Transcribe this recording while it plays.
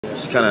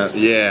kind of,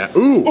 yeah.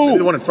 Ooh, maybe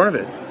the one in front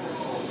of it.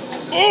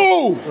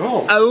 Ooh!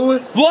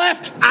 Oh.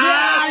 Left!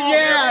 Ah,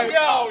 yeah!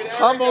 There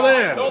Tumbled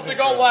in. I told it to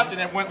go left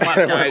and it went left,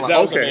 guys. That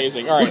was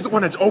amazing. All right. Look at the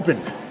one that's open.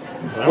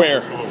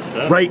 Where?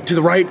 Right, to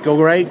the right.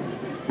 Go right.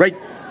 Right,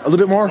 a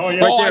little bit more. Oh,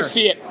 yeah. Right there. I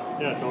see it.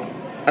 Yeah, it's open.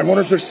 I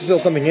wonder if there's still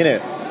something in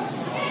it.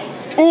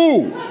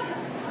 Ooh!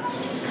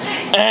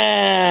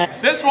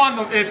 This one,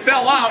 it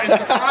fell out. Is the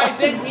prize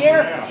in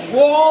here?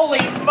 Holy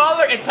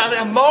mother! It's an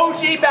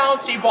emoji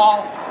bouncy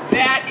ball.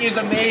 That is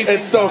amazing.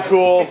 It's so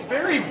cool. It's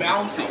very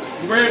bouncy.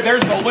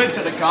 There's the lid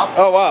to the cup.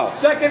 Oh, wow.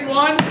 Second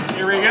one,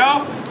 here we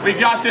go. We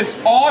got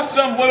this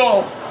awesome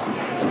little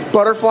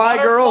Butterfly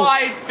girl.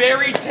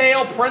 fairy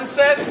tale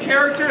princess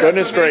character.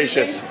 Goodness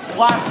gracious.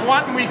 Last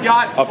one, we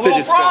got A little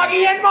fidget spinner.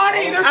 Froggy and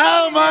money. There's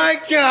Oh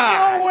my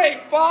God. Oh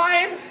wait,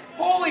 5.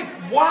 Holy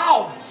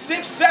wow, $6,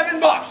 $7.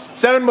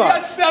 $7. We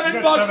got $7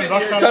 in here.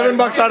 $7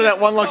 out of that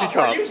one lucky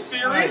cup. Are you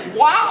serious?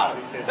 Wow,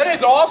 that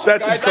is awesome,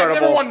 That's guys. incredible.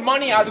 I've never won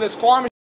money out of this claw machine.